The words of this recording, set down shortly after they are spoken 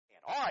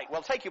right,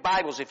 well, take your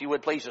Bibles, if you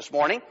would, please, this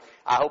morning.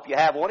 I hope you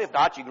have one. If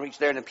not, you can reach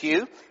there in the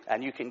pew,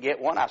 and you can get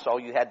one. I saw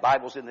you had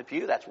Bibles in the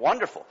pew. That's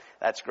wonderful.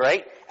 That's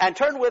great. And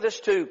turn with us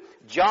to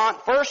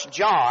 1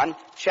 John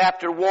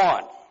chapter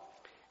 1.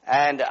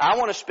 And I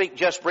want to speak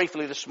just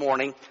briefly this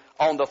morning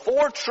on the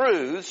 4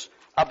 truths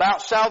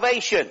about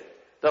salvation.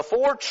 The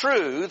 4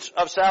 truths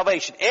of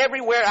salvation.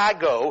 Everywhere I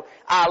go,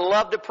 I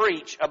love to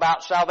preach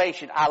about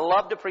salvation. I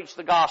love to preach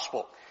the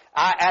gospel.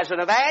 As an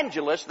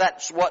evangelist,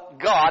 that's what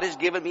God has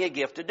given me a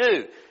gift to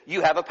do. You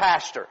have a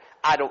pastor.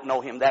 I don't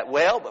know him that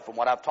well, but from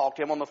what I've talked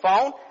to him on the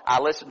phone, I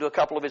listened to a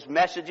couple of his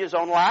messages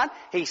online.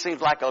 He seems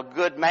like a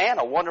good man,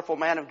 a wonderful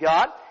man of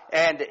God,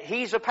 and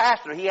he's a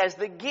pastor. He has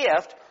the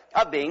gift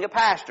of being a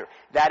pastor.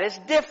 That is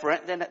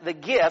different than the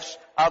gifts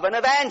of an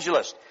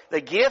evangelist. The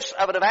gifts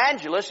of an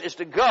evangelist is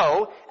to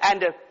go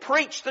and to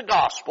preach the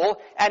gospel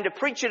and to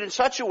preach it in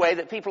such a way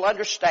that people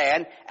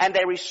understand and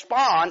they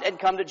respond and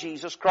come to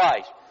Jesus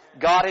Christ.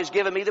 God has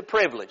given me the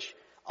privilege,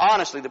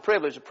 honestly, the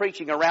privilege of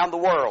preaching around the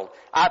world.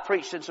 I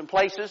preached in some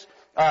places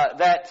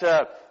that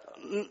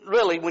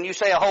really, when you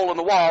say a hole in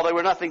the wall, they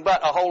were nothing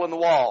but a hole in the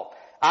wall.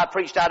 I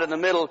preached out in the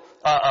middle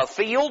of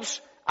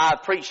fields. I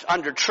preached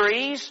under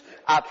trees.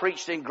 I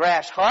preached in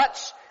grass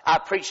huts. I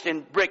preached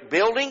in brick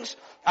buildings.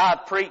 I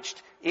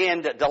preached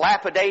in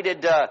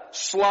dilapidated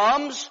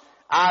slums.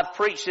 I've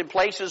preached in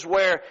places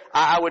where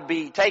I would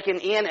be taken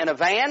in a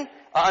van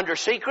under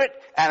secret,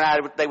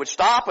 and they would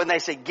stop and they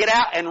say, get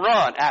out and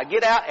run. I'd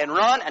get out and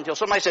run until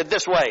somebody said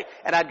this way,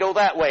 and I'd go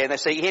that way, and they'd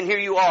say, and here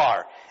you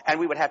are. And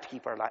we would have to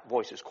keep our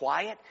voices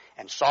quiet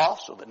and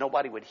soft so that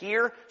nobody would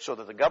hear, so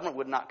that the government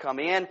would not come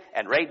in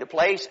and raid the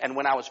place. And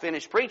when I was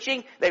finished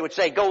preaching, they would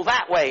say, go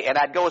that way. And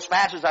I'd go as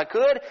fast as I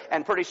could,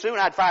 and pretty soon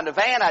I'd find a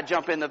van, I'd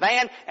jump in the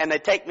van, and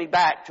they'd take me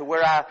back to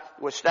where I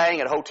was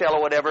staying at a hotel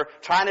or whatever,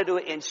 trying to do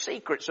it in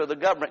secret so the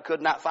government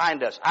could not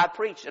find us. I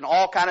preached in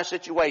all kind of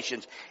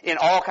situations, in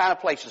all kind of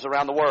places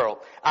around the world.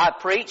 I've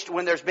preached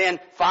when there's been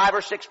 5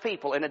 or 6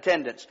 people in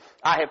attendance.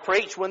 I have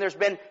preached when there's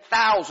been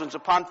thousands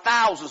upon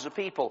thousands of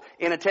people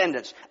in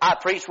attendance. I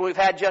preached when we've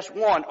had just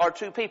 1 or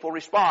 2 people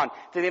respond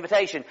to the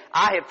invitation.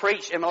 I have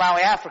preached in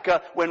Malawi,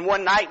 Africa, when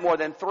one night more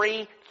than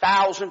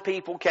 3,000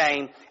 people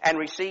came and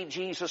received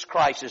Jesus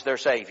Christ as their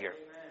Savior.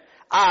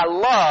 I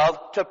love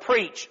to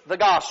preach the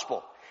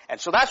gospel. And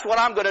so that's what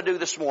I'm going to do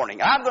this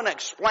morning. I'm going to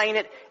explain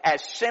it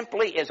as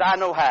simply as I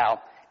know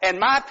how. And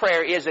my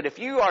prayer is that if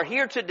you are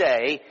here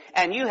today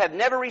and you have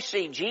never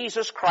received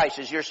Jesus Christ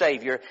as your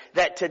Savior,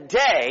 that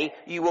today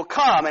you will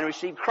come and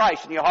receive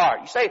Christ in your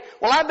heart. You say,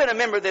 well, I've been a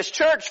member of this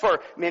church for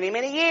many,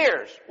 many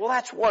years. Well,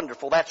 that's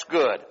wonderful. That's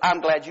good. I'm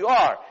glad you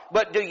are.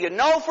 But do you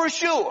know for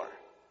sure,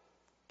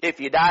 if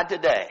you died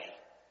today,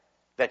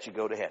 that you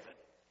go to heaven?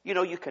 You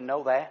know you can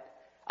know that.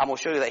 I'm going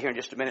to show you that here in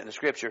just a minute in the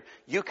Scripture.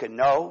 You can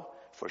know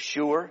for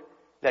sure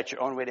that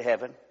you're on your way to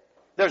heaven.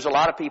 There's a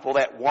lot of people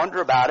that wonder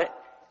about it,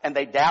 and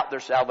they doubt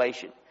their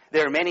salvation.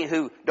 There are many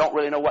who don't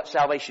really know what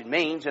salvation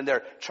means, and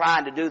they're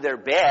trying to do their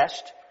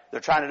best. They're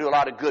trying to do a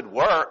lot of good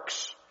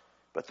works,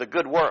 but the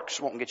good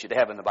works won't get you to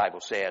heaven, the Bible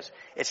says.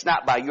 It's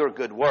not by your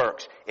good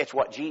works. It's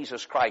what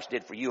Jesus Christ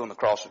did for you on the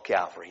cross of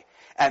Calvary.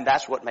 And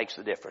that's what makes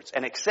the difference.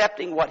 And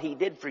accepting what He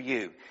did for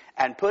you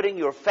and putting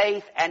your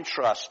faith and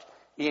trust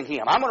in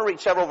Him. I'm going to read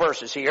several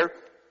verses here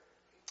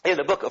in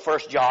the book of 1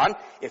 John,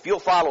 if you'll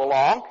follow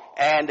along,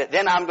 and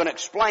then I'm going to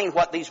explain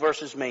what these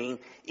verses mean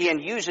in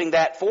using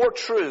that 4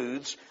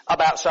 truths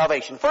about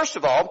salvation. First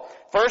of all,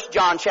 1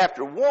 John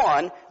chapter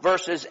 1,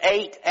 verses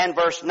 8 and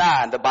verse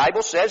 9. The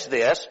Bible says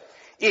this,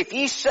 if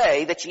ye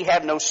say that ye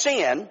have no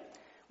sin,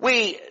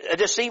 we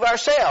deceive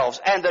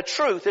ourselves, and the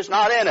truth is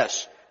not in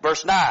us.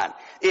 Verse 9,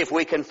 if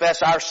we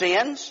confess our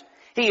sins,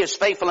 He is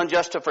faithful and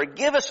just to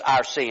forgive us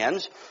our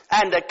sins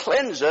and to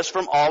cleanse us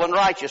from all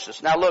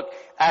unrighteousness. Now look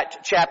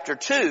at chapter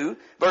 2,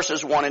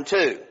 verses 1 and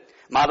 2.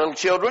 My little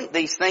children,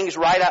 these things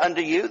write I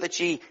unto you, that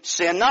ye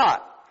sin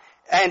not.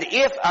 And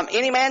if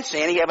any man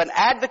sin, ye have an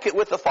advocate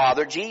with the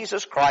Father,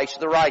 Jesus Christ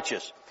the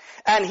righteous.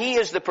 And He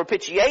is the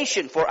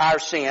propitiation for our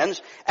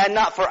sins, and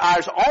not for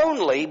ours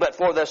only, but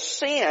for the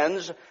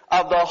sins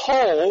of the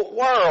whole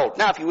world.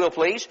 Now, if you will,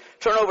 please,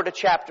 turn over to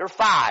chapter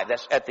 5.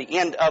 That's at the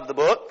end of the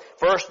book,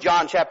 1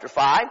 John chapter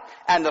 5.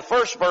 And the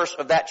first verse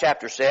of that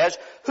chapter says,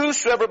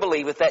 whosoever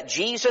believeth that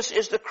Jesus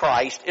is the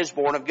Christ is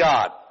born of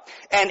God.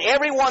 And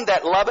everyone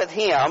that loveth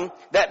Him,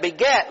 that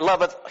begat,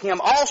 loveth Him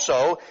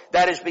also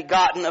that is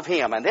begotten of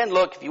Him. And then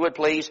look, if you would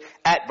please,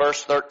 at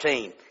verse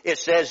 13. It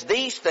says,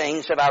 these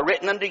things have I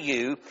written unto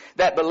you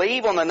that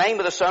believe on the name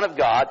of the Son of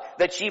God,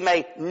 that ye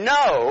may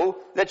know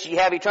that ye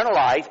have eternal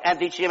life, and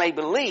that ye may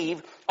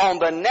believe on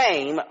the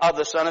name of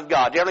the Son of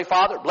God. Dear Heavenly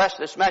Father, bless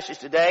this message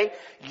today.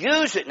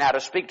 Use it now to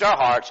speak to our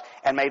hearts.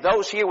 And may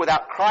those here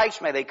without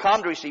Christ, may they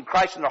come to receive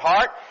Christ in their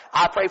heart.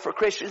 I pray for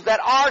Christians that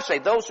are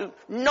saved, those who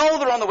know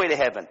they're on the way to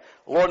heaven.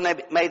 Lord,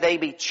 may they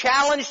be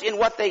challenged in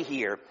what they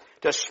hear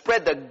to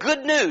spread the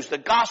good news, the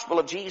gospel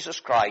of Jesus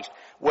Christ,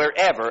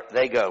 wherever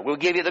they go. We'll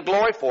give you the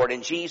glory for it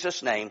in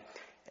Jesus' name.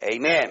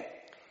 Amen.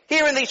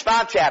 Here in these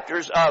 5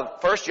 chapters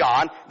of 1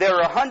 John, there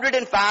are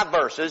 105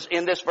 verses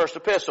in this first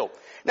epistle.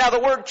 Now the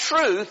word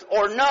truth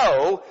or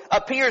know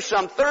appears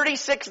some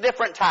 36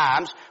 different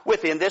times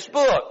within this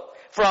book.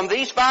 From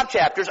these 5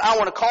 chapters, I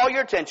want to call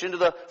your attention to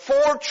the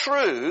 4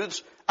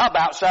 truths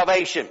about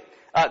salvation.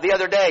 The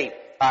other day,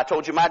 I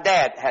told you my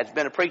dad has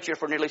been a preacher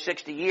for nearly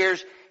 60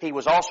 years. He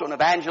was also an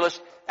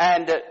evangelist.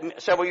 And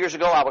several years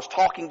ago, I was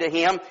talking to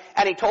him,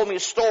 and he told me a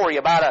story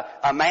about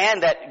a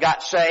man that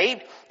got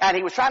saved, and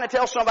he was trying to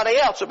tell somebody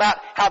else about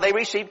how they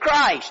received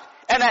Christ.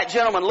 And that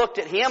gentleman looked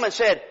at him and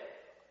said,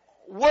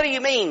 "What do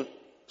you mean,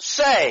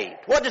 saved?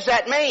 What does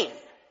that mean?"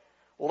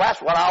 Well,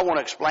 that's what I want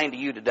to explain to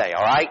you today,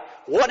 all right?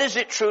 What does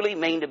it truly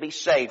mean to be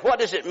saved? What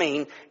does it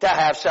mean to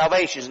have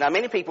salvation? Now,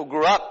 many people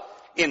grew up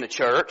in the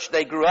church.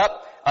 They grew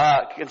up,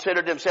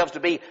 considered themselves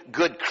to be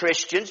good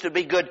Christians, to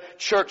be good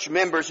church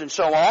members and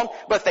so on,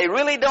 but they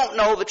really don't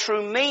know the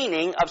true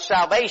meaning of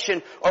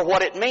salvation or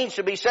what it means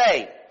to be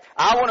saved.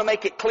 I want to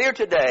make it clear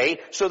today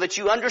so that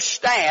you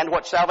understand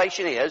what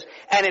salvation is.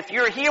 And if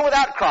you're here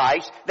without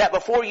Christ, that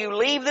before you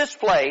leave this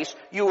place,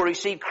 you will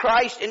receive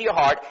Christ in your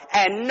heart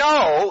and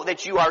know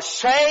that you are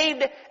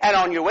saved and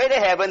on your way to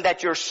heaven,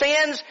 that your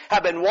sins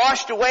have been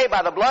washed away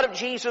by the blood of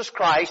Jesus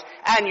Christ,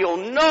 and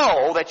you'll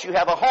know that you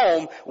have a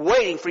home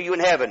waiting for you in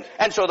heaven.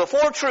 And so the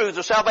 4 truths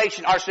of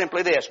salvation are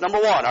simply this. Number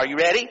 1, are you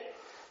ready?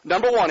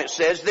 Number 1, it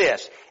says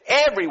this: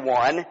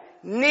 everyone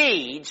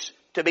needs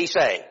to be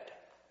saved.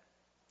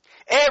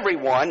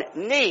 Everyone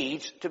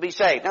needs to be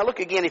saved. Now look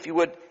again, if you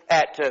would,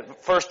 at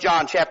 1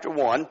 John chapter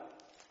 1,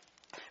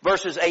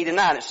 verses 8 and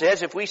 9. It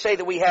says, if we say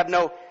that we have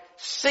no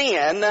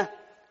sin,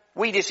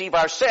 we deceive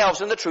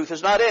ourselves and the truth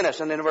is not in us.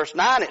 And then in verse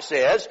 9 it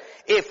says,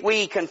 if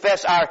we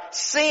confess our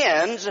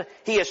sins,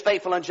 He is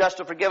faithful and just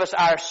to forgive us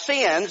our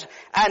sins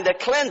and to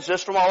cleanse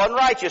us from all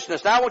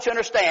unrighteousness. Now I want you to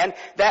understand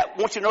that, I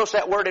want you to notice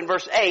that word in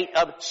verse 8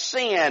 of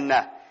sin.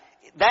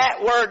 That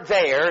word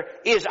there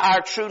is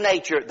our true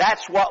nature.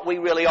 That's what we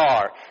really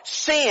are.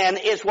 Sin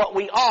is what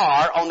we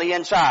are on the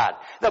inside.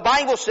 The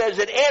Bible says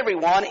that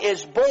everyone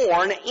is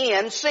born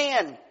in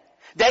sin.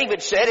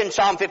 David said in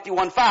Psalm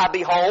 51:5,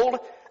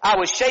 behold, I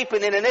was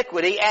shapen in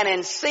iniquity, and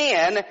in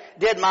sin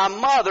did my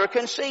mother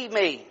conceive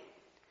me.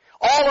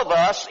 All of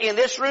us in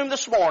this room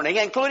this morning,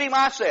 including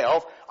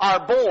myself,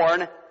 are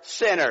born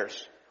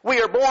sinners. We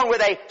are born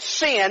with a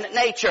sin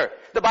nature.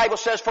 The Bible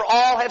says, for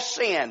all have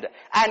sinned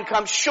and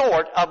come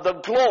short of the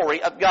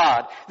glory of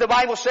God. The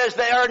Bible says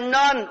there are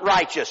none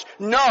righteous.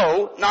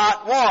 No,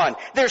 not one.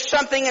 There's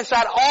something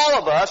inside all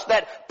of us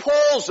that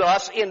pulls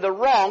us in the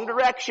wrong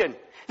direction.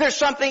 There's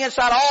something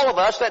inside all of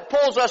us that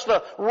pulls us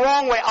the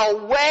wrong way,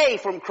 away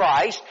from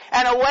Christ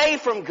and away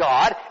from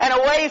God and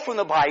away from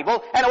the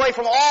Bible and away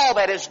from all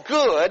that is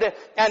good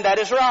and that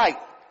is right.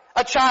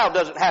 A child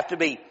doesn't have to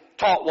be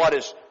taught what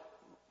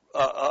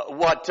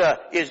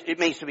it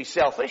means to be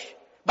selfish.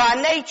 By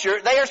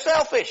nature, they are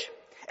selfish.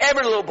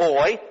 Every little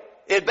boy,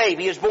 a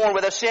baby, is born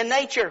with a sin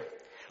nature.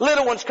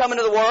 Little ones come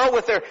into the world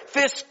with their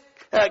fists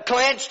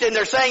clenched, and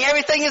they're saying,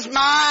 everything is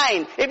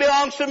mine. It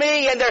belongs to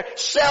me. And they're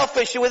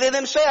selfish within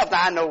themselves.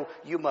 Now, I know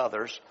you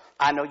mothers,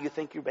 I know you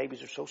think your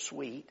babies are so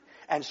sweet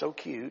and so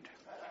cute.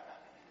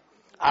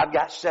 I've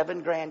got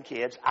 7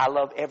 grandkids. I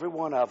love every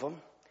one of them.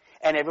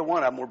 And every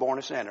one of them were born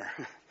a sinner.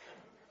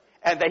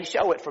 And they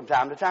show it from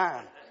time to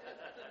time.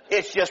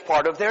 It's just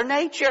part of their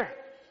nature.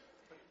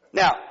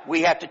 Now,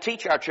 we have to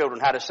teach our children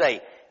how to say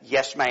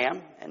yes,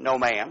 ma'am, and no,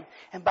 ma'am.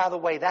 And by the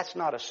way, that's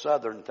not a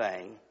Southern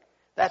thing.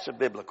 That's a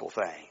biblical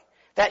thing.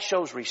 That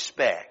shows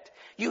respect.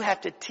 You have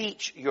to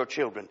teach your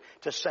children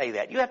to say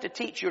that. You have to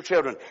teach your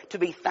children to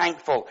be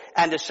thankful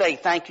and to say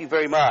thank you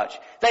very much.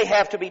 They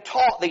have to be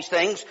taught these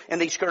things and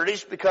these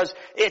courtesies because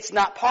it's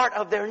not part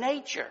of their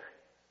nature.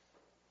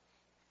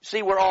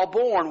 See, we're all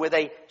born with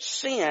a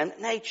sin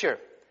nature.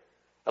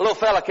 A little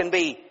fella can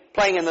be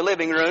playing in the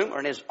living room or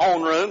in his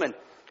own room and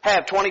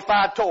have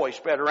 25 toys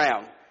spread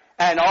around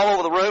and all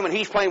over the room, and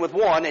he's playing with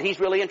one that he's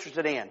really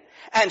interested in.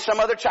 And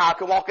some other child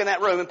can walk in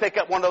that room and pick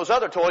up one of those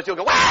other toys. He'll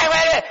go,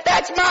 wait,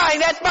 that's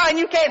mine,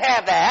 you can't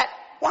have that.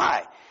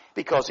 Why?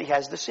 Because he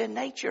has the sin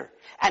nature.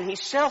 And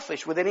he's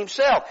selfish within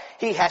himself.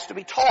 He has to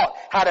be taught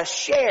how to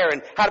share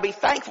and how to be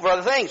thankful for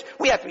other things.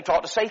 We have to be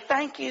taught to say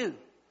thank you.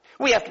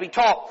 We have to be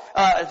taught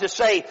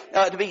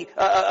to be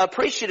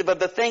appreciative of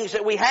the things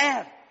that we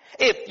have.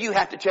 If you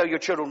have to tell your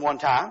children one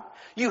time,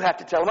 you have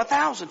to tell them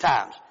 1,000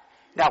 times.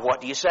 Now what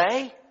do you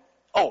say?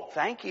 Oh,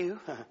 thank you.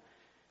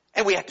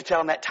 And we have to tell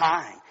them that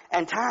time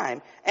and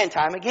time and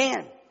time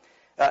again.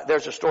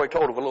 There's a story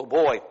told of a little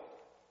boy.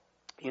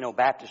 You know,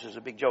 Baptists is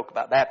a big joke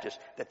about Baptists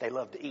that they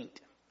love to eat.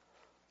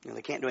 You know,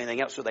 they can't do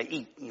anything else, so they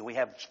eat. You know, we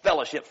have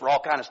fellowship for all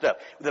kind of stuff.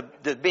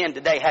 The men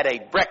today had a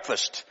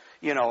breakfast,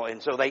 you know,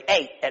 and so they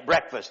ate at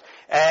breakfast.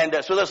 And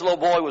so this little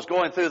boy was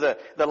going through the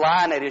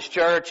line at his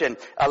church, and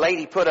a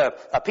lady put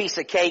a piece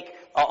of cake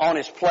on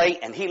his plate,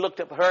 and he looked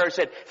up at her and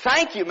said,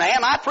 "Thank you,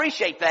 ma'am, I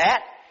appreciate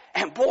that."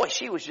 And boy,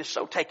 she was just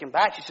so taken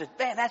back. She said,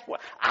 "Man, that's what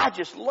I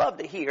just love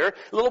to hear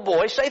little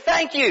boys say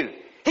thank you."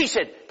 He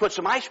said, "Put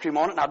some ice cream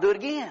on it and I'll do it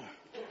again."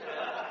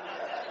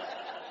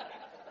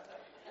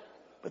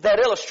 But that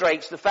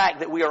illustrates the fact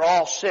that we are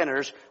all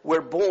sinners.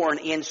 We're born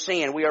in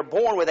sin. We are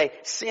born with a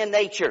sin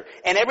nature.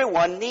 And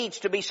everyone needs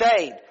to be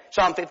saved.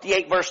 Psalm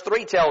 58 verse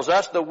 3 tells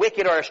us, the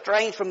wicked are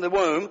estranged from the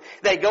womb.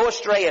 They go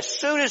astray as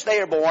soon as they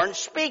are born,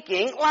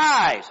 speaking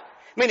lies.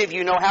 Many of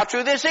you know how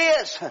true this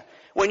is.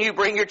 When you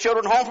bring your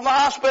children home from the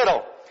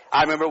hospital.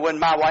 I remember when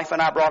my wife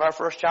and I brought our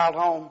first child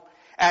home.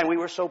 And we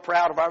were so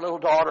proud of our little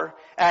daughter.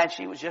 And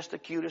she was just the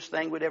cutest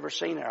thing we'd ever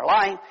seen in our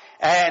life.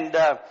 And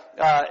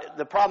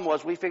the problem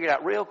was we figured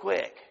out real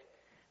quick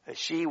that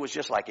she was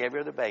just like every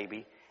other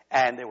baby.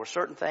 And there were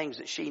certain things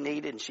that she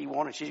needed and she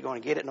wanted. She's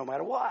going to get it no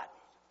matter what.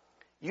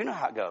 You know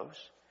how it goes.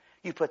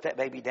 You put that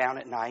baby down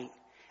at night.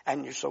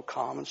 And you're so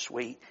calm and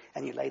sweet.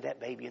 And you lay that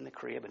baby in the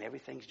crib and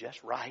everything's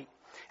just right.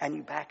 And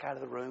you back out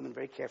of the room and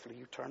very carefully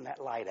you turn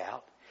that light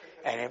out.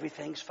 And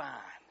everything's fine.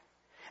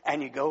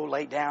 And you go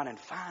lay down and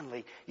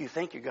finally you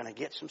think you're going to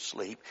get some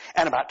sleep.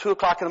 And about 2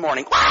 o'clock in the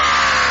morning, boy,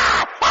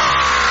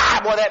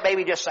 that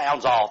baby just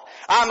sounds off.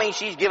 I mean,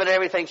 she's given it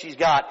everything she's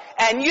got.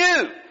 And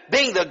you,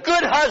 being the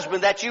good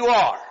husband that you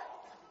are,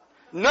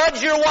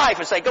 nudge your wife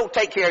and say, go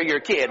take care of your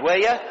kid, will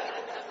you?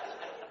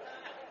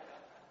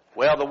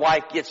 Well, the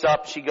wife gets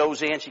up, she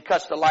goes in, she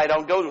cuts the light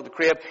on, goes to the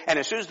crib, and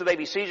as soon as the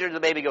baby sees her, the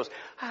baby goes,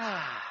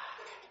 ah.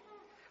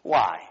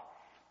 Why?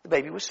 The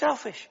baby was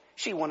selfish.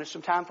 She wanted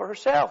some time for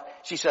herself.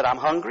 She said, I'm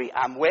hungry,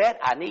 I'm wet,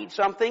 I need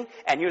something,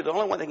 and you're the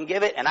only one that can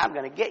give it, and I'm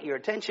going to get your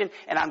attention,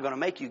 and I'm going to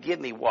make you give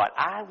me what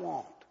I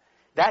want.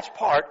 That's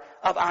part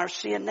of our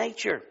sin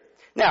nature.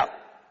 Now,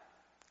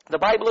 the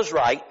Bible is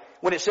right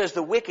when it says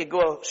the wicked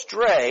go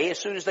astray as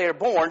soon as they are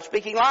born,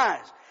 speaking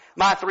lies.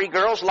 My 3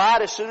 girls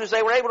lied as soon as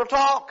they were able to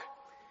talk.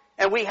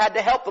 And we had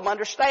to help them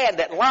understand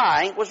that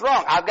lying was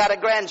wrong. I've got a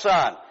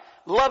grandson.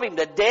 Love him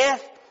to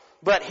death.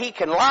 But he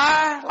can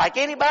lie like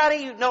anybody,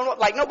 you know,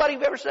 like nobody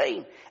you've ever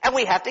seen. And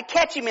we have to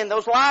catch him in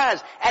those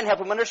lies and help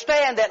him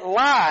understand that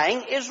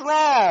lying is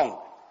wrong.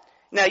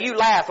 Now you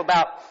laugh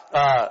about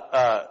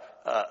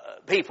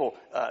people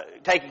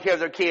taking care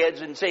of their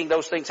kids and seeing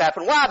those things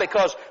happen. Why?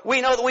 Because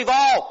we know that we've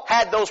all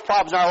had those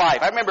problems in our life.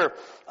 I remember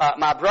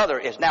my brother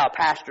is now a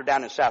pastor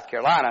down in South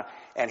Carolina,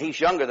 and he's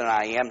younger than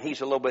I am.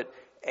 He's a little bit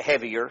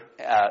heavier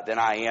than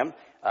I am.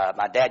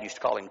 My dad used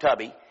to call him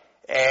Tubby.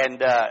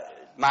 And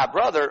my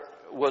brother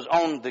was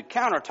on the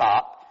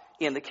countertop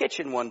in the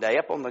kitchen one day,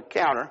 up on the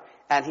counter,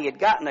 and he had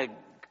gotten a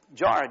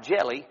jar of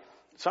jelly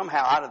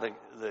somehow out of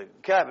the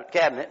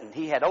cabinet, and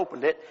he had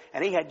opened it,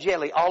 and he had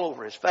jelly all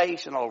over his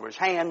face and all over his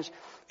hands,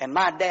 and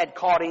my dad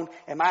caught him,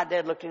 and my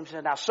dad looked at him and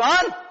said, now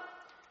son,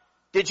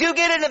 did you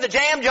get into the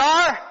jam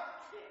jar?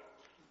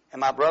 And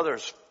my brother,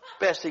 as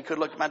best he could,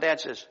 look at my dad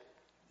and says,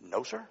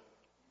 no sir.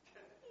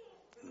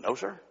 No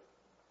sir.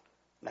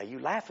 Now you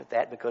laugh at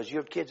that because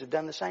your kids have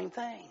done the same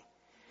thing.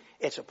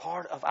 It's a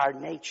part of our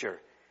nature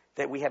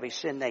that we have a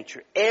sin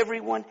nature.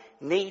 Everyone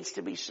needs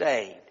to be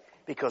saved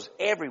because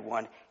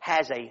everyone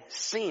has a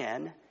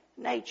sin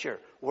nature.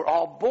 We're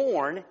all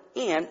born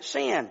in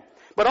sin.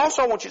 But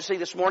also I want you to see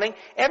this morning,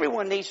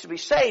 everyone needs to be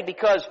saved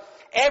because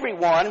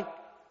everyone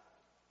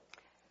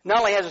not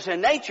only has a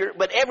sin nature,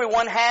 but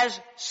everyone has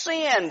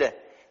sinned.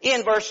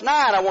 In verse 9,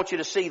 I want you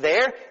to see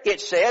there,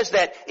 it says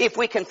that if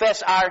we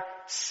confess our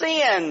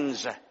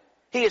sins,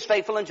 He is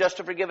faithful and just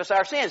to forgive us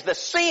our sins. The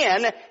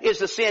sin is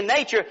the sin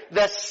nature.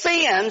 The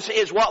sins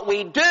is what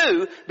we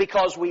do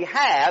because we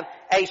have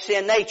a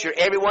sin nature.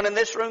 Everyone in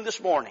this room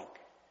this morning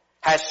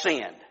has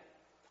sinned.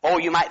 Oh,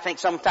 you might think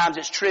sometimes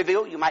it's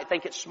trivial. You might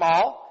think it's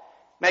small.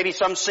 Maybe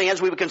some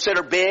sins we would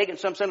consider big and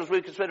some sins we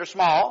would consider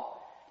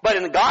small. But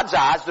in God's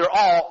eyes, they're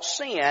all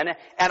sin,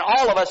 and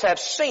all of us have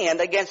sinned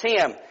against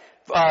Him.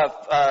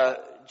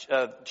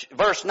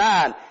 Verse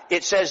 9,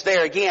 it says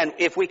there again,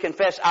 if we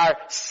confess our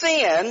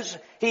sins,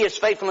 He is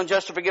faithful and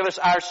just to forgive us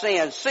our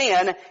sins.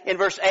 Sin, in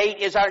verse 8,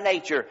 is our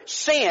nature.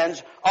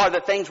 Sins are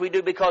the things we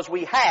do because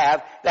we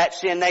have that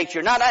sin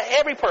nature. Now, not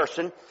every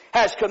person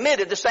has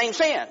committed the same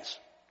sins.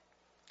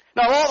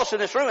 Now, all of us in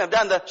this room have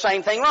done the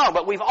same thing wrong,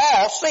 but we've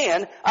all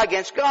sinned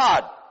against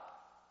God.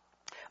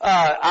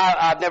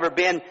 I've never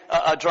been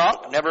a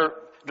drunk. I've never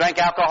drank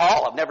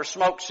alcohol. I've never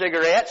smoked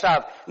cigarettes.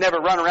 I've never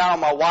run around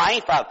with my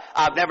wife.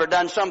 I've never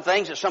done some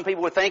things that some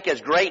people would think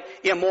as great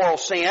immoral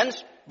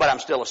sins, but I'm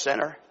still a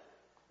sinner.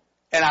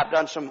 And I've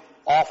done some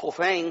awful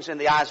things in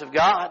the eyes of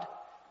God.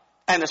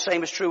 And the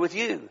same is true with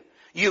you.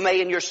 You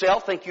may in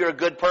yourself think you're a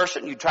good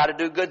person. You try to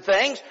do good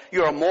things.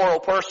 You're a moral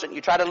person.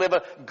 You try to live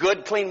a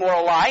good, clean,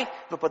 moral life.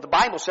 But the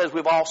Bible says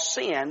we've all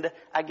sinned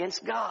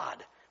against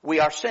God. We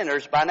are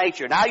sinners by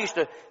nature. Now, I used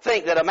to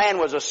think that a man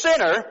was a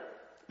sinner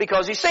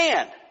because he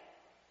sinned.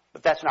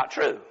 But that's not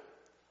true.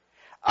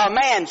 A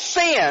man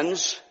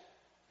sins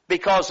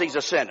because he's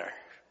a sinner.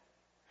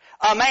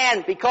 A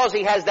man, because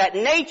he has that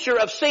nature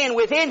of sin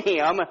within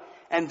him,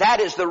 and that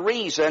is the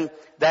reason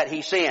that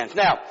he sins.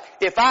 Now,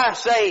 if I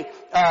say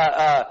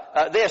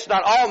this,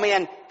 not all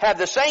men have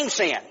the same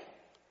sin.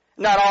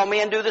 Not all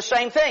men do the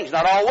same things.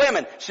 Not all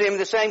women sin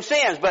the same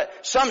sins.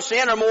 But some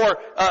sin more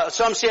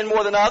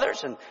than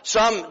others, and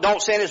some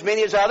don't sin as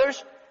many as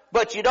others.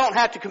 But you don't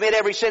have to commit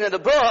every sin in the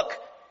book,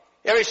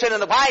 every sin in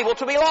the Bible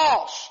to be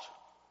lost.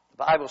 The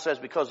Bible says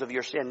because of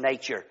your sin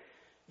nature,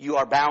 you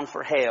are bound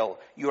for hell.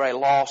 You are a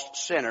lost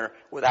sinner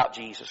without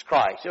Jesus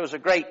Christ. There was a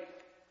great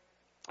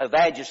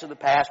evangelist of the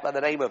past by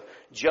the name of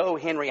Joe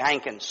Henry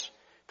Hankins.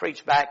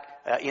 Preached back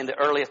in the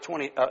earliest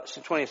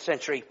 20th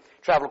century.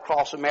 Traveled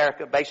across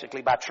America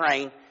basically by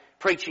train,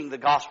 preaching the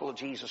gospel of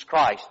Jesus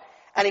Christ.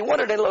 And he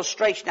wanted an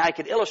illustration how he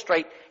could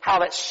illustrate how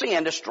that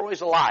sin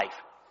destroys a life.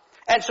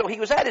 And so he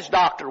was at his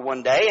doctor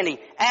one day, and he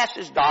asked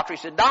his doctor, he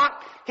said,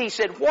 Doc, he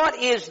said, what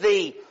is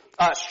the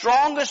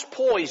strongest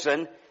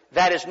poison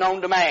that is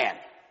known to man?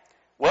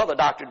 Well, the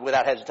doctor,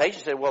 without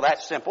hesitation, said, well,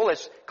 that's simple.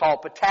 It's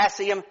called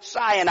potassium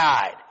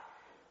cyanide.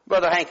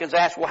 Brother Hankins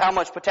asked, well, how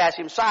much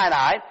potassium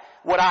cyanide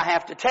would I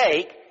have to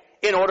take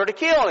in order to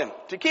kill him,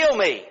 to kill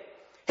me?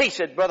 He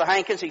said, Brother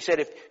Hankins, he said,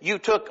 if you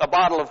took a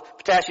bottle of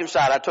potassium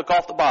cyanide, took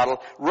off the bottle,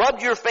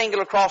 rubbed your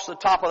finger across the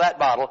top of that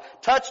bottle,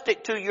 touched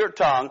it to your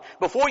tongue,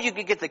 before you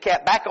could get the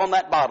cap back on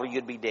that bottle,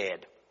 you'd be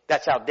dead.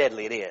 That's how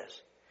deadly it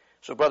is.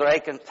 So Brother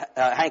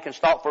Hankins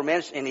thought for a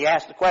minute, and he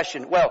asked the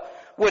question, well,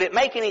 would it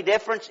make any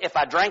difference if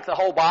I drank the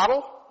whole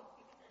bottle?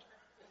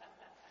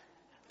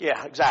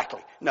 Yeah,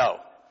 exactly.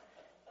 No.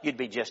 You'd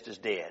be just as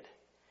dead.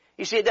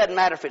 You see, it doesn't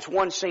matter if it's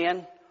one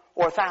sin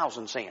or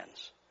 1,000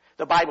 sins.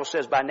 The Bible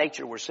says by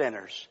nature we're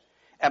sinners.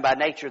 And by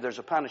nature there's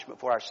a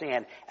punishment for our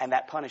sin. And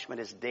that punishment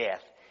is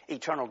death.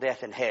 Eternal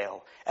death in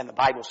hell. And the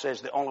Bible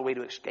says the only way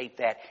to escape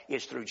that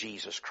is through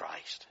Jesus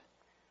Christ.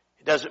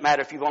 It doesn't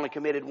matter if you've only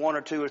committed 1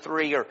 or 2 or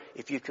 3 or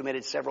if you've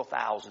committed several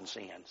thousand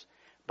sins.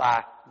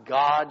 By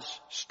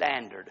God's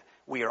standard,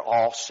 we are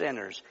all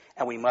sinners.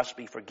 And we must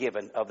be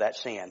forgiven of that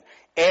sin.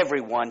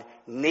 Everyone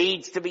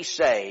needs to be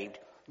saved.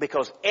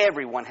 Because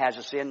everyone has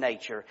a sin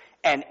nature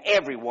and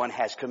everyone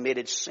has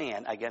committed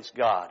sin against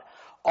God.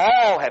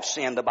 All have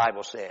sinned, the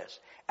Bible says,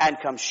 and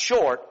come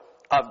short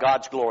of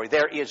God's glory.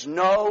 There is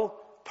no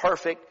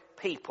perfect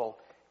people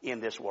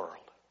in this world.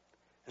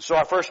 And so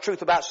our first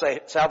truth about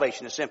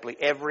salvation is simply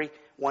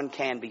everyone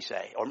can be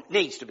saved or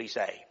needs to be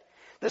saved.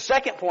 The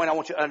second point I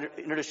want to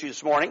introduce you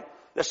this morning,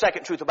 the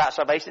second truth about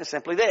salvation is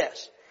simply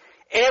this.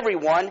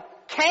 Everyone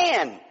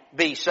can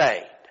be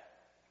saved.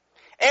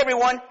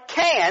 Everyone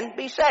can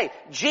be saved.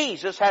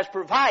 Jesus has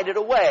provided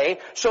a way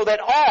so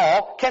that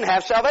all can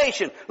have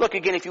salvation. Look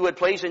again, if you would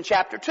please, in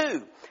chapter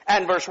 2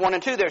 and verse 1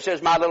 and 2. There it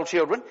says, My little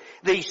children,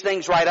 these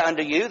things write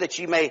unto you that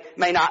you may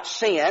not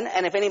sin.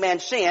 And if any man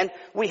sin,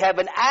 we have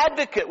an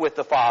advocate with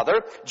the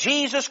Father,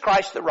 Jesus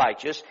Christ the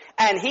righteous.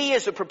 And He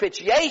is a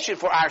propitiation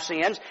for our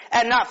sins,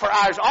 and not for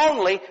ours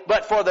only,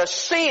 but for the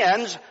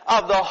sins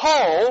of the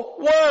whole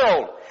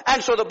world.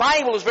 And so the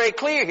Bible is very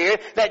clear here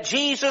that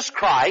Jesus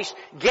Christ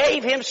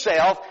gave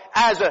Himself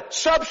as a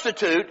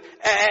substitute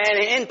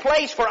and in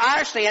place for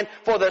our sin,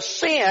 for the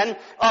sin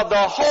of the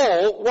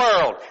whole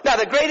world. Now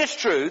the greatest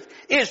truth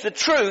is the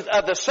truth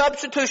of the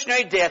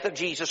substitutionary death of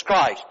Jesus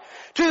Christ.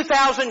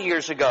 2,000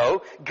 years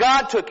ago,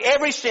 God took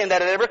every sin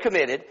that I'd ever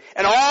committed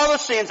and all the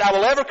sins I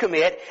will ever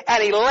commit,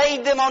 and He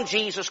laid them on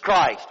Jesus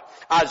Christ.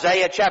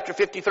 Isaiah chapter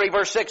 53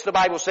 verse 6, the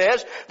Bible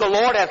says, the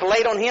Lord hath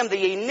laid on Him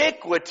the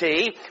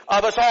iniquity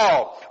of us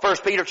all. 1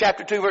 Peter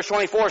chapter 2 verse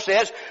 24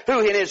 says, who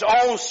in His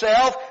own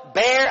self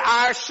bare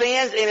our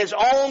sins in His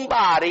own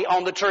body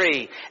on the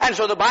tree. And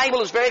so the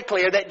Bible is very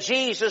clear that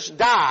Jesus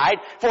died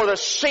for the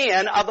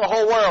sin of the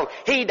whole world.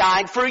 He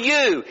died for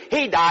you.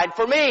 He died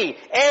for me.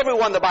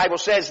 Everyone, the Bible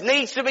says,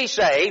 needs to be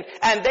saved,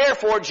 and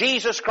therefore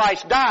Jesus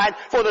Christ died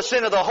for the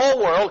sin of the whole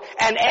world,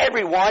 and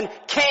everyone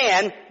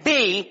can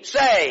be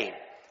saved.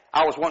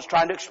 I was once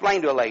trying to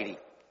explain to a lady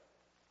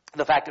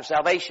the fact of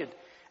salvation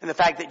and the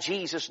fact that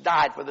Jesus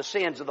died for the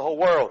sins of the whole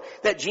world.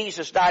 That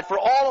Jesus died for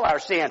all of our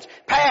sins,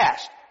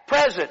 past,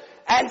 present,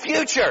 and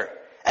future.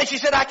 And she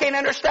said, I can't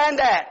understand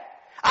that.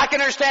 I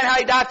can understand how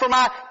He died for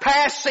my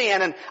past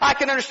sin, and I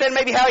can understand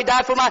maybe how He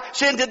died for my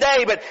sin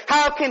today, but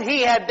how can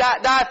He have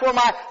died for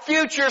my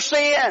future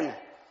sin?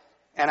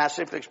 And I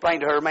simply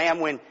explained to her, ma'am,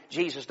 when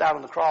Jesus died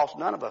on the cross,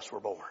 none of us were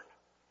born.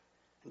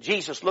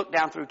 Jesus looked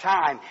down through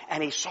time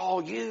and He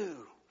saw you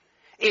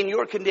in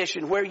your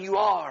condition where you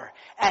are,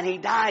 and He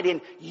died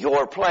in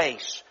your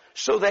place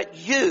so that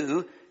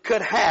you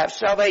could have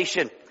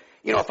salvation.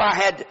 You know, if I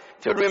had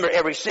to remember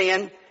every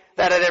sin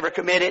that I'd ever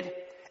committed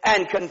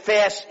and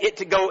confess it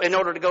to go in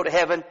order to go to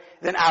heaven,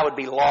 then I would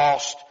be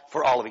lost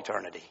for all of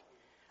eternity.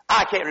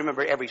 I can't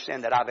remember every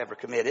sin that I've ever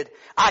committed.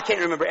 I can't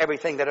remember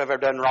everything that I've ever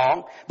done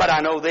wrong, but I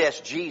know this,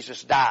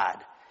 Jesus died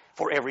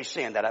for every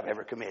sin that I've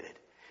ever committed.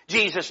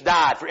 Jesus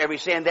died for every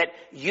sin that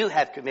you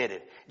have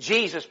committed.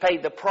 Jesus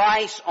paid the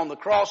price on the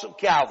cross of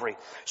Calvary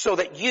so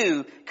that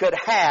you could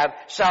have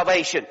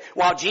salvation.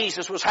 While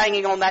Jesus was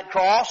hanging on that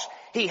cross,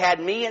 He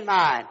had me in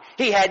mind.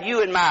 He had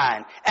you in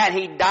mind. And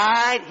He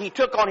died. He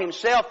took on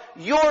Himself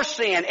your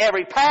sin,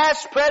 every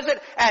past, present,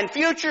 and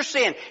future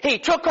sin. He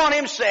took on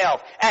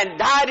Himself and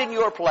died in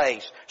your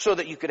place so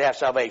that you could have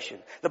salvation.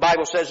 The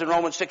Bible says in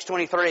Romans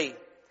 6:23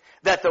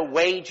 that the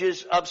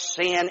wages of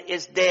sin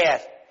is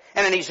death.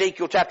 And in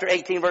Ezekiel chapter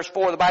 18 verse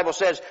 4, the Bible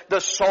says, the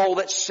soul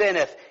that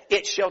sinneth,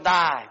 it shall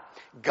die.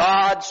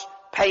 God's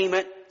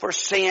payment for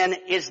sin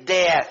is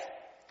death.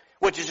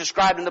 which is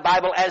described in the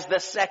Bible as the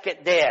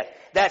second death.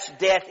 That's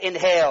death in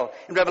hell.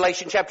 In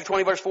Revelation chapter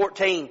 20 verse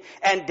 14,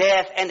 and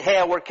death and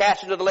hell were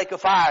cast into the lake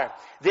of fire.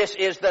 This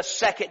is the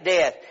second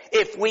death.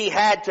 If we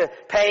had to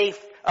pay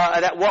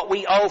that what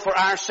we owe for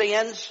our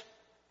sins,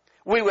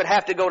 we would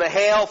have to go to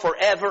hell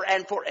forever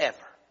and forever.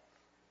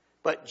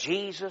 But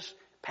Jesus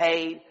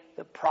paid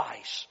the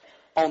price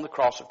on the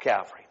cross of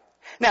Calvary.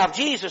 Now, if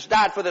Jesus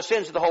died for the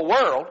sins of the whole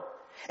world,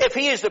 if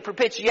He is the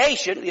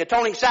propitiation, the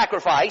atoning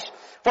sacrifice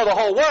for the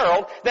whole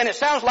world, then it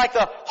sounds like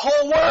the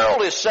whole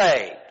world is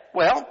saved.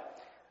 Well,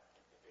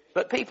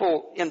 but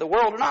people in the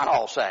world are not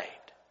all saved.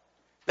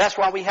 That's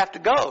why we have to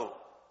go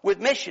with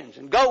missions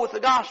and go with the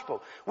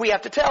gospel. We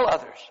have to tell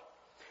others.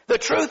 The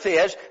truth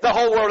is, the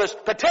whole world is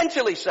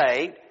potentially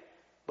saved,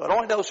 but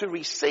only those who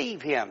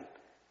receive Him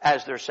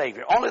as their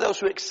Savior. Only those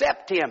who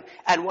accept Him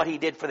and what He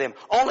did for them.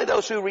 Only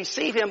those who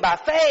receive Him by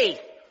faith.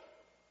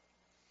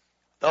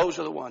 Those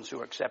are the ones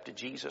who accepted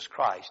Jesus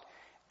Christ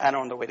and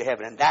are on their way to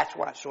heaven. And that's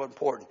why it's so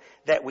important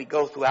that we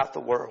go throughout the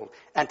world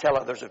and tell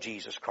others of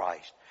Jesus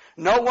Christ.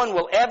 No one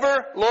will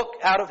ever look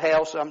out of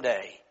hell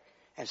someday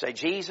and say,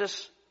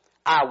 Jesus,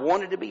 I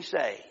wanted to be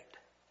saved,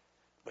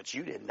 but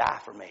you didn't die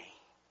for me.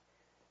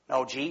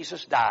 No,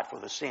 Jesus died for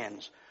the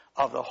sins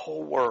of the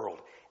whole world,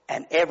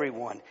 and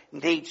everyone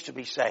needs to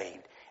be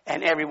saved,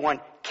 and everyone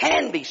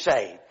can be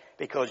saved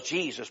because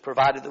Jesus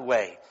provided the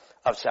way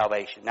of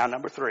salvation. Now,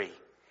 number 3,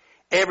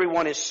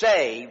 everyone is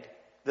saved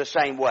the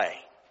same way.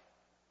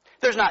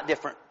 There's not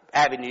different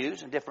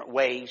avenues and different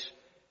ways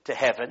to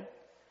heaven.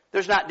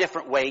 There's not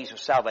different ways of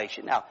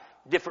salvation. Now,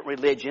 different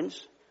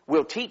religions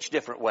will teach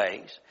different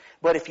ways,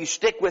 but if you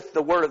stick with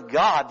the Word of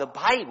God,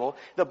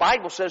 the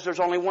Bible says there's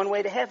only one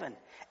way to heaven.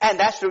 And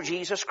that's through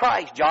Jesus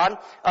Christ. John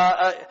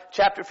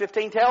chapter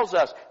 15 tells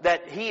us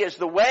that He is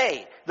the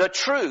way, the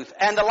truth,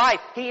 and the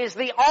life. He is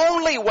the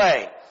only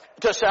way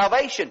to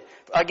salvation.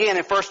 Again,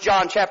 in 1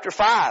 John chapter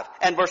 5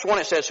 and verse 1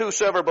 it says,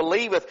 whosoever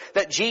believeth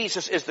that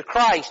Jesus is the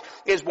Christ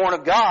is born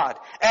of God.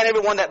 And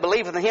everyone that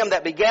believeth in Him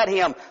that begat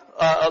Him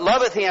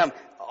loveth Him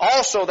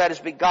also that is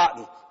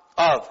begotten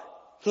of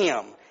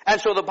Him. And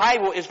so the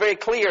Bible is very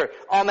clear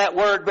on that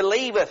word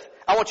believeth.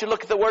 I want you to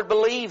look at the word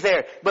believe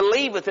there.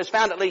 Believeth is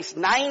found at least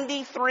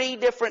 93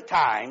 different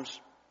times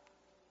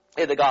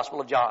in the Gospel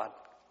of John.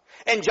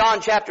 In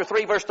John chapter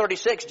 3 verse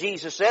 36,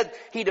 Jesus said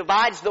He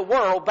divides the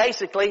world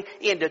basically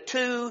into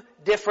 2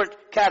 different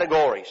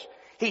categories.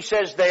 He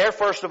says there,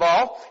 first of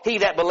all, he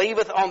that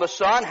believeth on the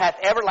Son hath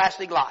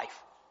everlasting life.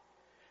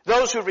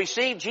 Those who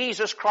receive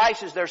Jesus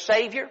Christ as their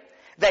Savior,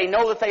 they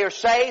know that they are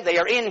saved, they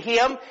are in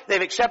Him,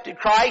 they've accepted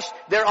Christ,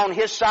 they're on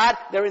His side,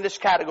 they're in this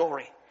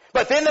category.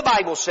 But then the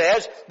Bible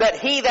says that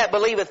he that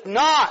believeth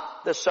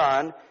not the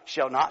Son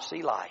shall not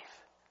see life.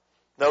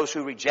 Those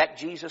who reject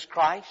Jesus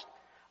Christ,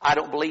 I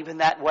don't believe in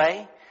that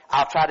way.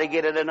 I'll try to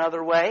get it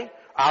another way.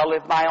 I'll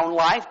live my own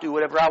life, do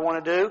whatever I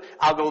want to do.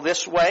 I'll go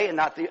this way and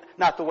not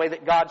the way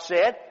that God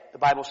said. The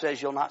Bible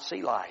says you'll not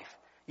see life.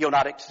 You'll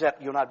not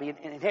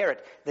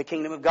inherit the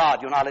kingdom of God.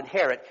 You'll not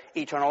inherit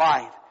eternal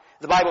life.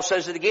 The Bible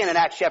says it again in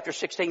Acts chapter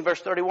 16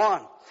 verse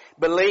 31.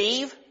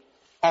 Believe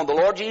on the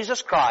Lord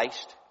Jesus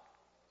Christ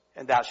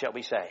and thou shalt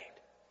be saved.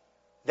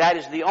 That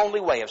is the only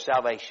way of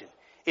salvation,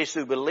 is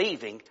through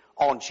believing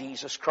on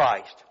Jesus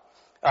Christ.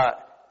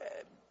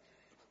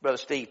 Brother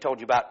Steve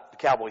told you about the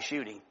cowboy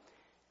shooting.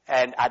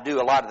 And I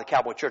do a lot of the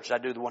cowboy churches. I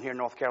do the one here in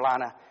North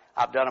Carolina.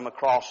 I've done them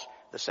across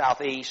the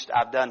southeast.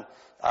 I've done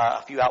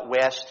a few out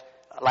west.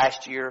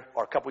 Last year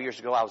or a couple years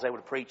ago, I was able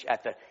to preach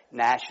at the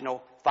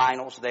national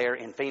finals there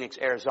in Phoenix,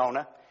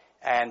 Arizona.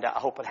 And I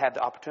hope I have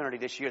the opportunity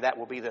this year. That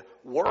will be the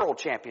World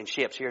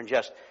Championships here in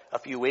just a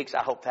few weeks.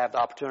 I hope to have the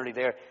opportunity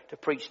there to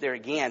preach there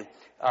again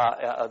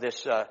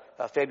this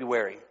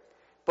February.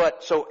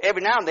 But so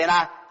every now and then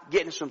I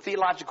get into some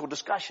theological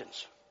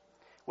discussions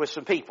with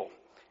some people.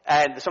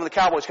 And some of the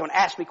cowboys come and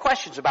ask me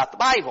questions about the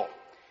Bible.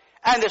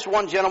 And this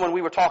one gentleman,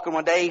 we were talking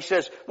one day, he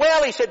says,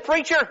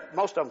 preacher.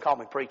 Most of them call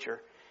me preacher.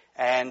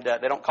 And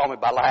they don't call me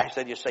by last,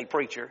 they just say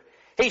preacher.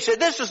 He said,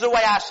 this is the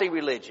way I see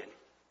religion.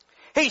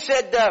 He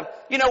said,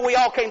 we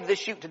all came to this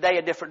shoot today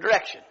a different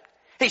direction.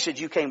 He said,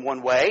 you came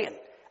one way and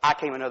I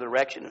came another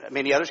direction.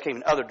 Many others came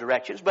in other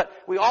directions, but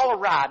we all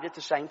arrived at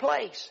the same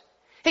place.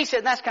 He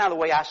said, that's kind of the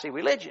way I see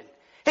religion.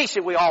 He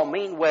said, we all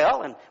mean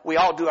well and we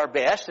all do our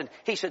best. And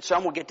he said,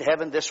 some will get to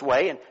heaven this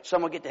way and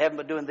some will get to heaven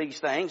by doing these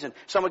things and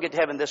some will get to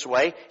heaven this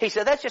way. He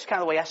said, that's just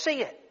kind of the way I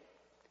see it.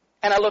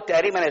 And I looked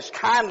at him and as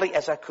kindly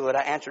as I could,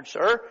 I answered,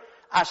 sir,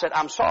 I said,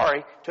 I'm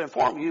sorry to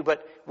inform you,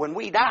 but when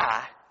we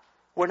die,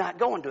 we're not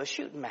going to a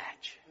shooting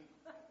match.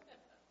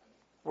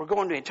 We're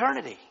going to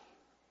eternity.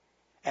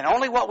 And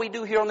only what we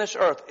do here on this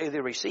earth,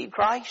 either receive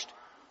Christ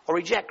or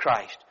reject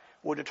Christ,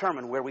 will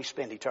determine where we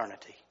spend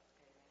eternity.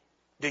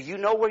 Do you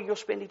know where you'll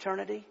spend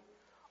eternity?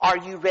 Are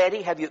you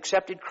ready? Have you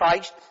accepted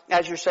Christ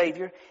as your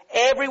Savior?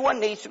 Everyone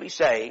needs to be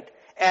saved,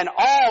 and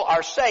all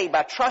are saved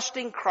by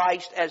trusting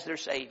Christ as their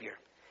Savior.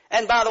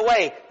 And by the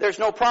way, there's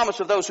no promise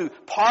of those who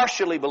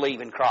partially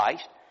believe in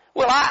Christ.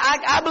 Well,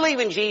 I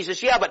believe in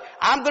Jesus, yeah, but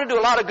I'm going to do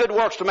a lot of good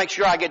works to make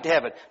sure I get to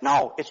heaven.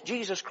 No, it's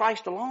Jesus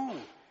Christ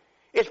alone.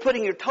 It's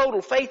putting your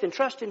total faith and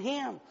trust in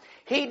Him.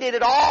 He did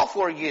it all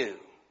for you.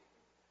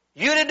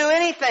 You didn't do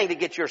anything to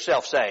get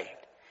yourself saved.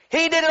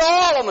 He did it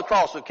all on the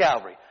cross of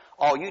Calvary.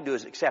 All you do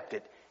is accept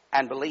it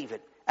and believe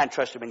it and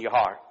trust Him in your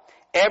heart.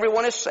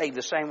 Everyone is saved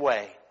the same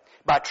way,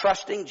 by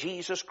trusting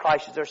Jesus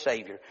Christ as their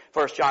Savior.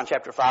 1 John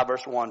chapter 5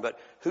 verse 1, but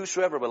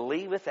whosoever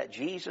believeth that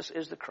Jesus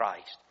is the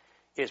Christ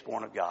is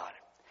born of God.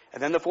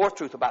 And then the fourth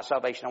truth about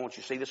salvation I want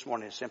you to see this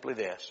morning is simply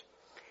this.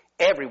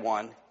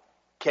 Everyone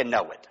can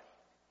know it.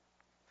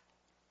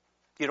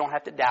 You don't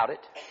have to doubt it.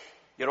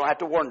 You don't have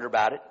to wonder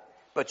about it.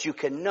 But you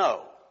can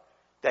know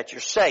that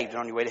you're saved and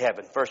on your way to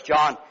heaven. 1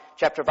 John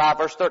chapter 5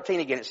 verse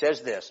 13 again, it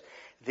says this.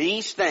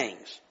 These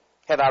things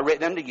have I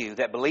written unto you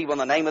that believe on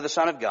the name of the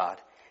Son of God,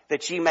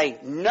 that ye may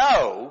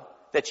know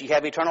that ye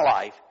have eternal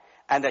life,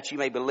 and that ye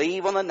may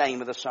believe on the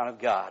name of the Son of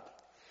God.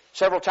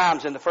 Several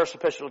times in the first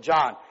epistle of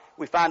John,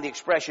 we find the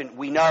expression,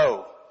 we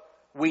know.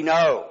 We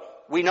know.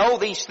 We know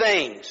these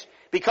things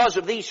because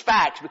of these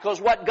facts, because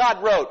what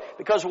God wrote,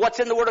 because what's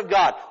in the Word of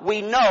God.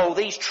 We know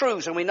these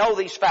truths and we know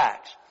these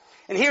facts.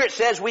 And here it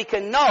says we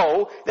can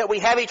know that we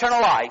have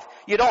eternal life.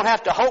 You don't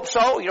have to hope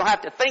so. You don't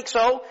have to think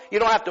so. You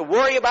don't have to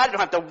worry about it. You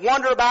don't have to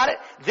wonder about it.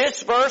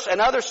 This verse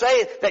and others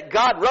say that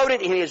God wrote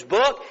it in His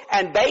book,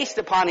 and based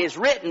upon His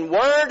written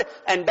Word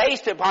and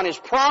based upon His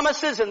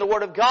promises in the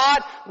Word of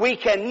God, we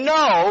can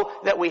know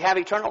that we have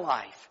eternal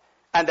life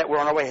and that we're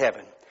on our way to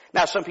heaven.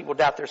 Now, some people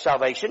doubt their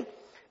salvation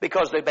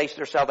because they base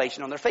their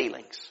salvation on their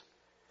feelings.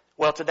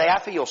 Well, today I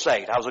feel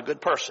saved. I was a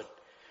good person.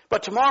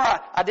 But tomorrow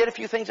I did a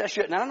few things I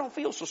shouldn't, and I don't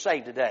feel so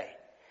saved today.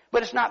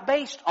 But it's not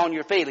based on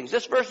your feelings.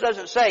 This verse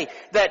doesn't say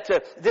that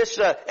this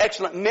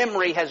excellent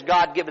memory has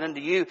God given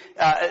unto you,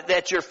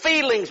 that your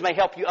feelings may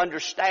help you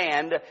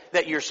understand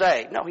that you're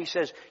saved. No, He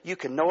says you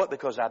can know it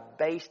because I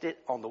based it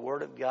on the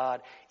Word of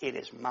God. It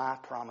is my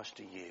promise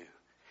to you.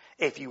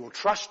 If you will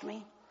trust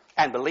me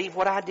and believe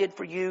what I did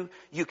for you,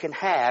 you can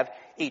have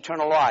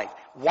eternal life.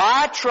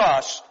 Why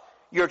trust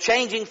your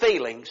changing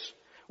feelings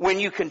when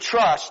you can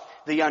trust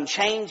the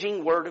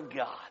unchanging Word of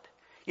God?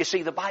 You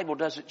see, the Bible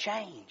doesn't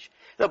change.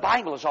 The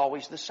Bible is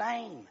always the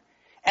same.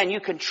 And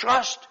you can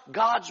trust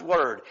God's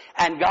Word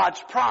and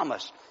God's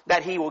promise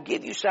that He will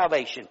give you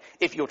salvation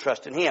if you'll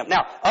trust in Him.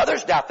 Now,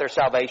 others doubt their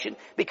salvation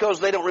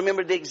because they don't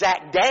remember the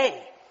exact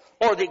day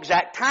or the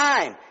exact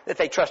time that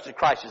they trusted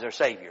Christ as their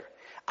Savior.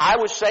 I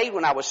was saved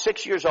when I was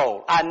 6 years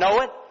old. I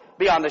know it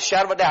beyond the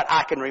shadow of a doubt.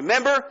 I can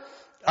remember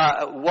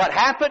what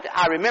happened.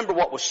 I remember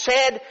what was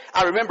said.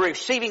 I remember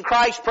receiving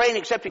Christ, praying,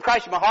 accepting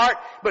Christ in my heart.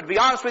 But to be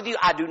honest with you,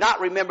 I do not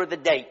remember the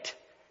date.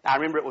 Now, I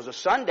remember it was a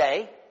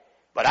Sunday,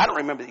 but I don't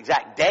remember the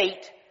exact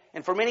date.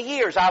 And for many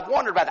years, I've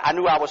wondered about that. I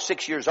knew I was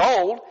 6 years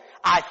old.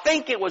 I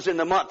think it was in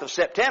the month of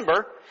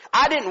September.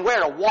 I didn't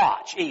wear a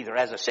watch either.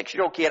 As a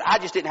 6-year-old kid, I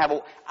just didn't have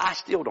I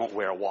still don't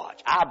wear a watch.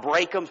 I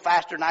break them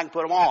faster than I can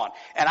put them on.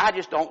 And I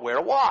just don't wear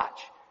a watch.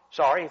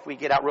 Sorry if we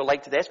get out real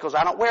late to this because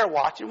I don't wear a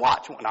watch and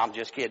watch one. I'm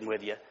just kidding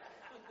with you.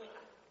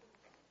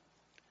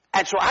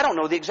 And so I don't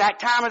know the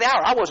exact time of the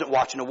hour. I wasn't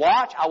watching a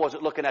watch. I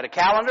wasn't looking at a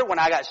calendar when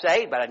I got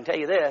saved. But I can tell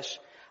you this.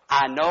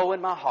 I know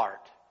in my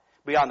heart,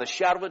 beyond the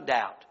shadow of a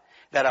doubt,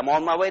 that I'm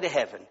on my way to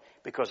heaven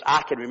because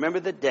I can remember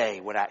the day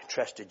when I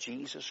trusted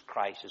Jesus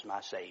Christ as my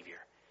Savior.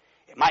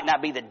 It might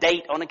not be the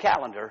date on the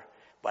calendar,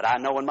 but I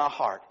know in my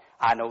heart,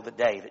 I know the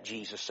day that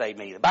Jesus saved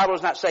me. The Bible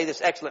does not say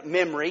this excellent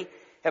memory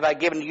have I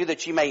given to you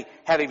that you may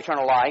have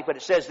eternal life, but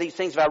it says these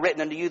things have I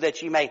written unto you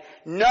that you may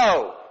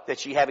know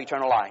that ye have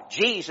eternal life.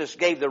 Jesus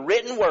gave the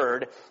written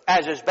Word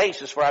as His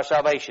basis for our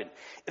salvation.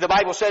 The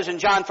Bible says in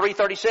John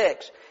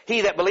 3:36,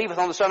 He that believeth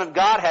on the Son of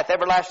God hath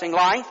everlasting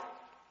life,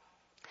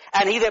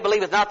 and he that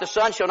believeth not the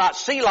Son shall not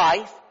see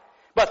life,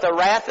 but the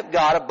wrath of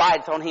God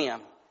abideth on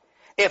him.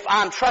 If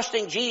I'm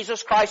trusting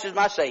Jesus Christ as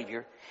my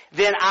Savior,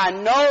 then I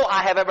know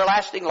I have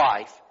everlasting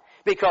life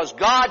because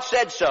God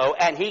said so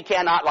and He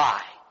cannot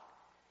lie.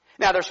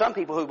 Now, there are some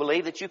people who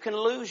believe that you can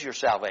lose your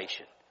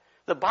salvation.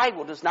 The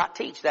Bible does not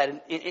teach that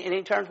in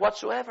any terms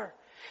whatsoever.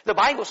 The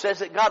Bible says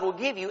that God will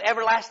give you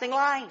everlasting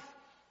life.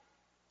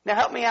 Now,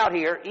 help me out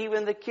here.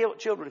 Even the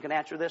children can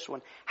answer this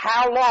one.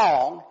 How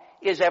long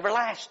is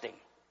everlasting?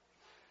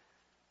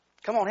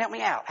 Come on, help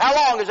me out. How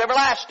long is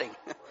everlasting?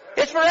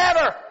 It's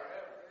forever.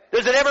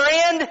 Does it ever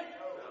end?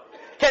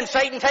 Can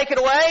Satan take it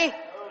away?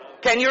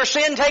 Can your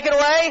sin take it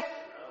away?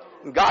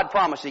 God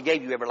promised He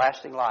gave you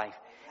everlasting life.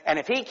 And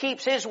if He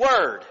keeps His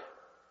word,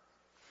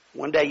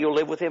 one day you'll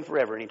live with Him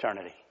forever in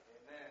eternity.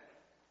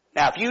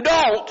 Now, if you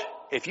don't,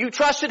 if you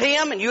trusted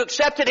Him and you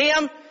accepted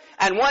Him,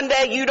 and one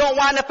day you don't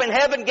wind up in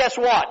heaven, guess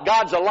what?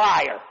 God's a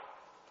liar.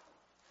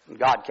 And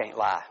God can't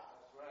lie.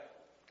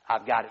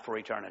 I've got it for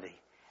eternity.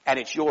 And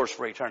it's yours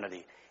for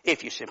eternity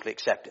if you simply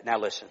accept it. Now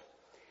listen,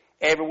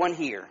 everyone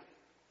here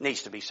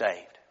needs to be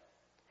saved.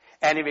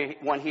 And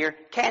everyone here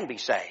can be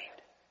saved.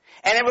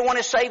 And everyone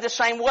is saved the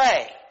same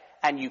way.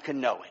 And you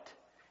can know it.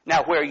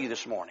 Now, where are you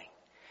this morning?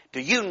 Do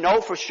you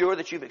know for sure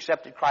that you've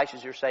accepted Christ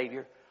as your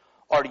Savior?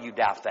 Or do you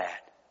doubt that?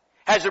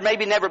 Has there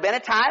maybe never been a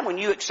time when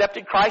you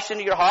accepted Christ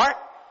into your heart?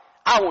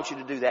 I want you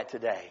to do that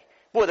today.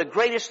 Boy, the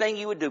greatest thing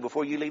you would do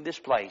before you leave this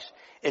place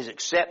is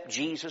accept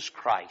Jesus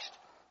Christ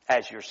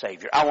as your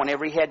Savior. I want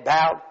every head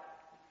bowed,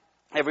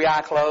 every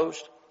eye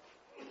closed.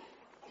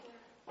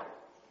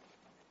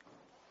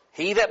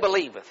 He that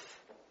believeth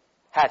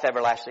hath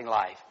everlasting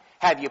life.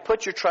 Have you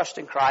put your trust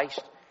in Christ?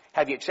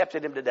 Have you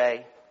accepted Him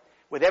today?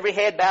 With every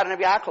head bowed and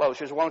every eye closed,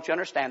 here's what I want you to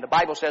understand. The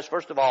Bible says,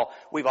 first of all,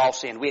 we've all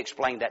sinned. We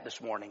explained that this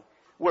morning.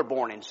 We're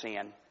born in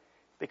sin.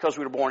 Because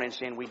we were born in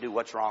sin, we do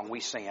what's wrong. We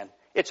sin.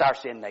 It's our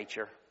sin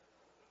nature.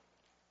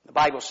 The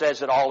Bible says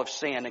that all have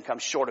sinned and come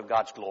short of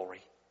God's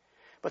glory.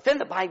 But then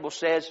the Bible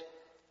says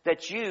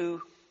that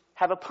you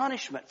have a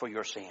punishment for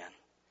your sin.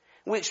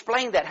 We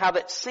explained that, how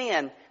that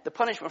sin, the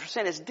punishment for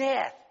sin is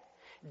death.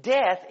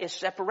 Death is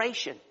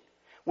separation.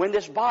 When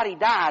this body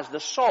dies, the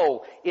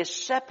soul is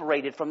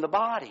separated from the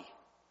body.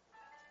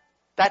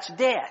 That's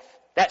death.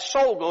 That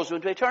soul goes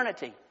into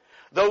eternity.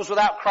 Those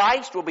without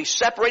Christ will be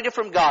separated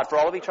from God for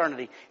all of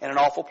eternity in an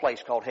awful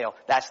place called hell.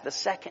 That's the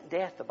second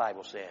death, the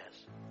Bible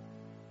says.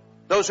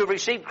 Those who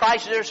receive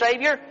Christ as their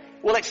Savior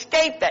will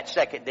escape that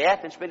second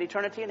death and spend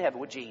eternity in heaven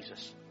with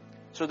Jesus.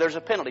 So there's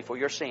a penalty for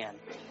your sin.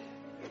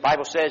 The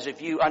Bible says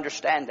if you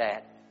understand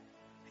that,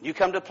 and you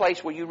come to a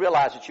place where you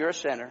realize that you're a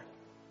sinner,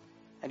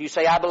 and you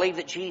say, I believe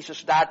that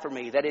Jesus died for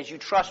me. That is, you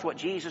trust what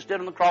Jesus did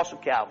on the cross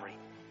of Calvary.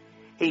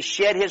 He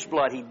shed His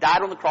blood. He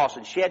died on the cross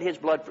and shed His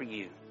blood for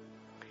you.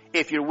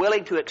 If you're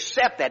willing to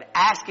accept that,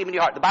 ask Him in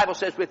your heart. The Bible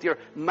says with your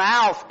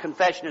mouth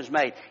confession is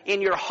made.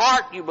 In your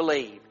heart you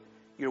believe.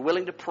 You're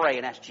willing to pray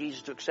and ask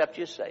Jesus to accept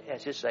you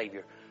as His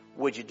Savior.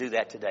 Would you do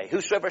that today?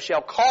 Whosoever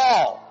shall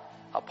call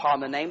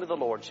upon the name of the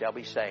Lord shall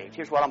be saved.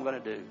 Here's what I'm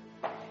going to do.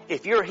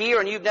 If you're here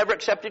and you've never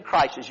accepted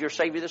Christ as your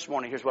Savior this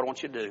morning, here's what I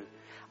want you to do.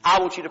 I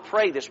want you to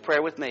pray this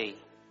prayer with me.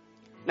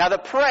 Now, the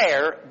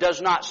prayer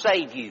does not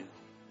save you.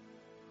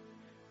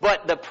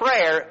 But the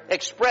prayer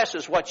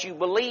expresses what you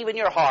believe in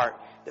your heart.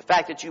 The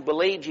fact that you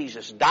believe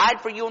Jesus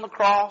died for you on the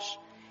cross.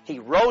 He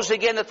rose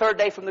again the third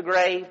day from the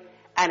grave.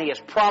 And He has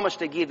promised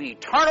to give you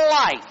eternal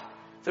life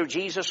through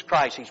Jesus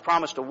Christ. He's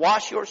promised to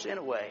wash your sin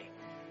away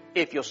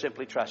if you'll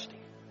simply trust Him.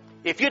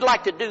 If you'd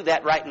like to do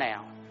that right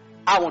now,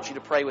 I want you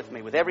to pray with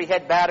me. With every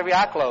head bowed, every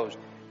eye closed,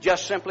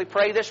 just simply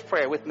pray this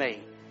prayer with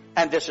me.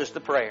 And this is the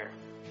prayer.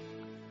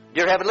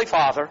 Dear Heavenly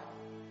Father,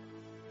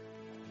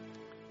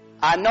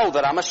 I know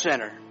that I'm a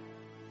sinner.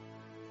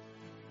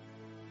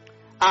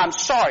 I'm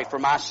sorry for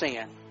my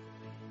sin.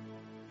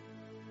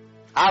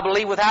 I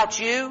believe without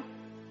You,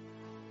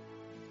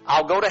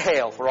 I'll go to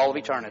hell for all of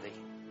eternity.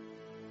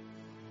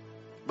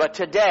 But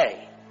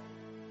today,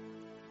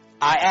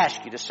 I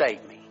ask You to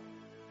save me.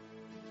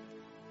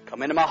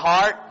 Come into my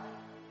heart.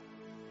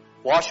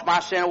 Wash my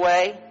sin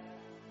away.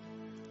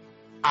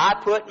 I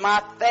put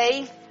my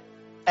faith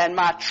and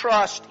my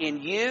trust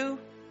in You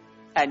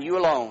and You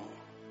alone.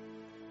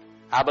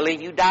 I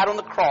believe You died on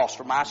the cross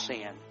for my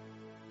sin.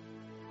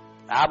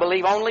 I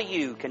believe only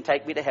You can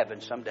take me to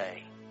heaven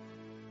someday.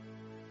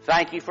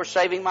 Thank You for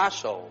saving my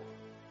soul.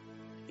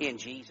 In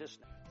Jesus'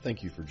 name.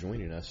 Thank you for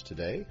joining us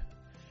today.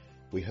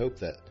 We hope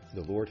that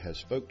the Lord has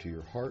spoke to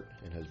your heart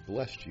and has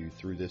blessed you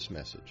through this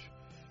message.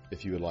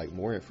 If you would like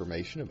more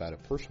information about a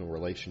personal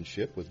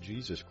relationship with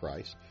Jesus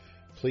Christ,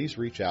 please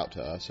reach out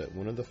to us at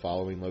one of the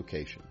following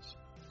locations.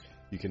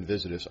 You can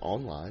visit us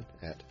online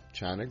at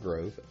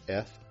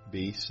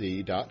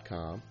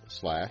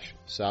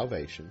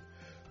ChinaGroveFBC.com/salvation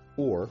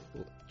or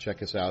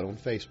check us out on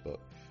Facebook,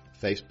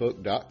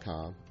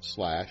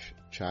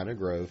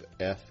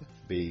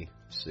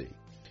 Facebook.com/ChinaGroveFBC.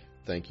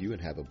 Thank you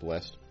and have a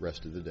blessed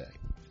rest of the day.